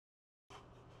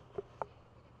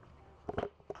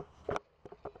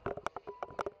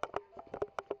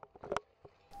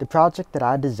The project that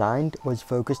I designed was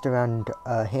focused around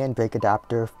a handbrake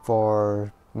adapter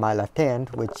for my left hand,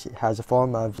 which has a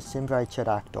form of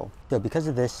Symbrachydactyly. So because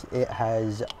of this, it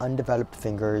has undeveloped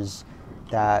fingers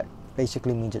that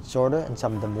basically means it's shorter and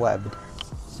some of them webbed.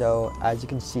 So as you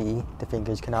can see, the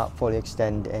fingers cannot fully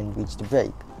extend and reach the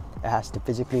brake. It has to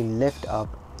physically lift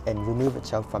up and remove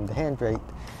itself from the handbrake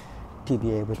to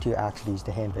be able to actually use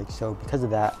the handbrake. So because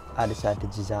of that, I decided to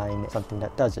design something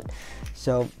that does it.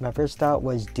 So my first thought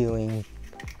was doing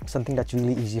something that's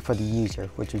really easy for the user,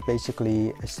 which is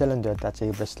basically a cylinder that's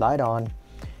able to slide on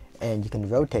and you can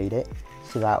rotate it,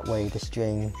 so that way the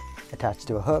string attached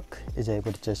to a hook is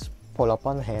able to just pull up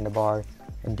on the handlebar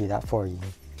and do that for you.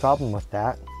 The problem with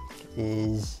that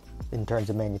is, in terms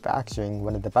of manufacturing,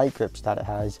 one of the bike grips that it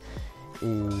has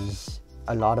is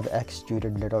a lot of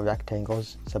extruded little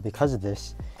rectangles. So because of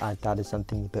this, I thought of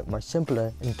something a bit more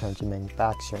simpler in terms of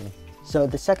manufacturing. So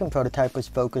the second prototype was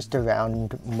focused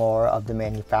around more of the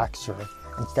manufacturer.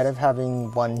 Instead of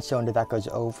having one cylinder that goes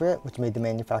over it, which made the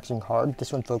manufacturing hard,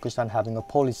 this one focused on having a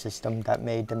pulley system that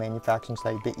made the manufacturing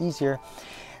slightly bit easier,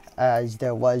 as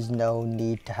there was no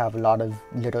need to have a lot of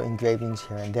little engravings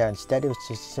here and there. Instead, it was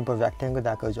just a simple rectangle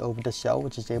that goes over the shell,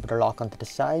 which is able to lock onto the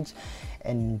sides,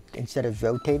 and instead of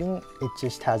rotating, it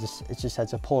just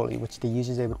has a pulley, which the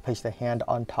user is able to place their hand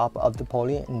on top of the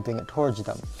pulley and bring it towards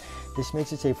them. This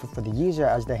makes it safer for the user,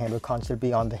 as the hand will constantly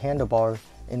be on the handlebar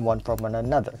in one form or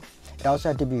another. It also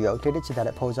had to be rotated so that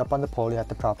it pulls up on the pulley at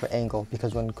the proper angle,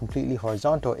 because when completely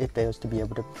horizontal, it fails to be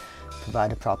able to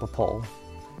provide a proper pull.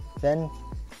 Then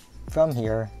from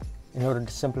here, in order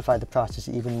to simplify the process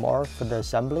even more for the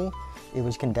assembly, it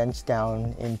was condensed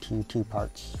down into two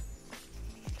parts.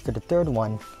 So the third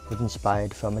one was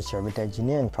inspired from a servant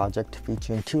engineering project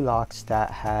featuring two locks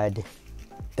that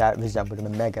resembled an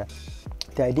Omega.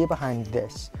 The idea behind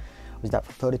this was that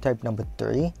for prototype number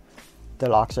 3, the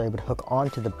locks are able to hook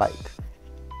onto the bike.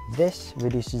 This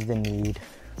reduces the need.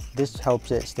 This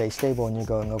helps it stay stable when you're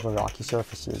going over rocky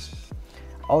surfaces.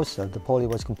 Also, the pulley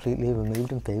was completely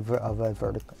removed in favor of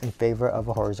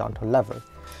a horizontal lever.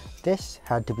 This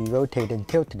had to be rotated and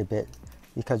tilted a bit,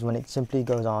 because when it simply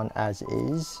goes on as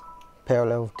is,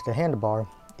 parallel to the handlebar,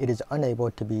 it is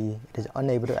unable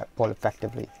to pull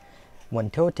effectively. When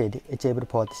tilted, it's able to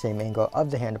pull at the same angle of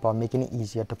the handlebar, making it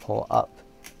easier to pull up,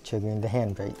 triggering the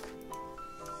handbrake.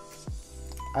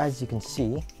 As you can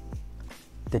see,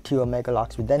 the two Omega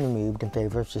locks were then removed in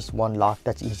favor of just one lock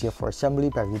that's easier for assembly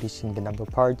by reducing the number of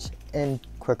parts and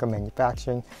quicker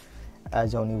manufacturing,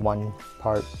 as only one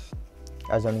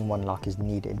lock is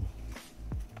needed.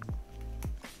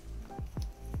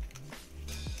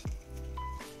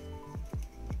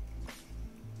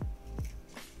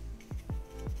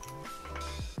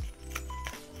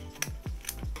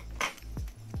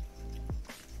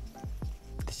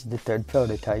 This is the third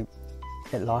prototype.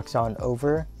 It locks on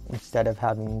over. Instead of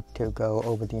having to go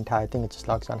over the entire thing, it just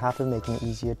locks on half of it, making it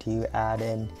easier to add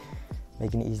in,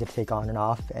 making it easier to take on and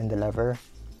off, and the lever.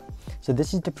 So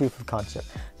this is the proof of concept.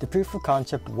 The proof of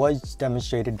concept was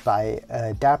demonstrated by an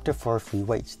adapter for free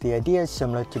weights. The idea is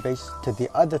similar to the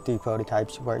other 3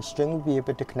 prototypes, where a string will be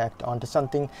able to connect onto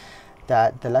something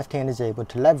that the left hand is able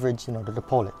to leverage in order to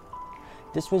pull it.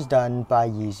 This was done by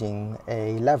using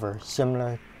a lever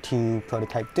similar to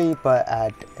prototype 3, but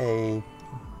at a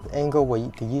angle where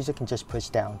the user can just push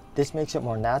down. This makes it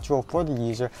more natural for the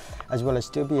user, as well as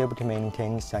still be able to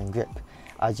maintain sun grip.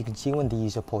 As you can see, when the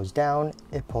user pulls down,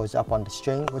 it pulls up on the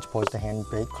string, which pulls the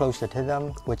handbrake closer to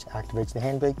them, which activates the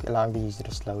handbrake, allowing the user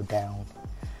to slow down.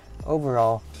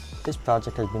 Overall, this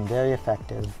project has been very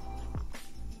effective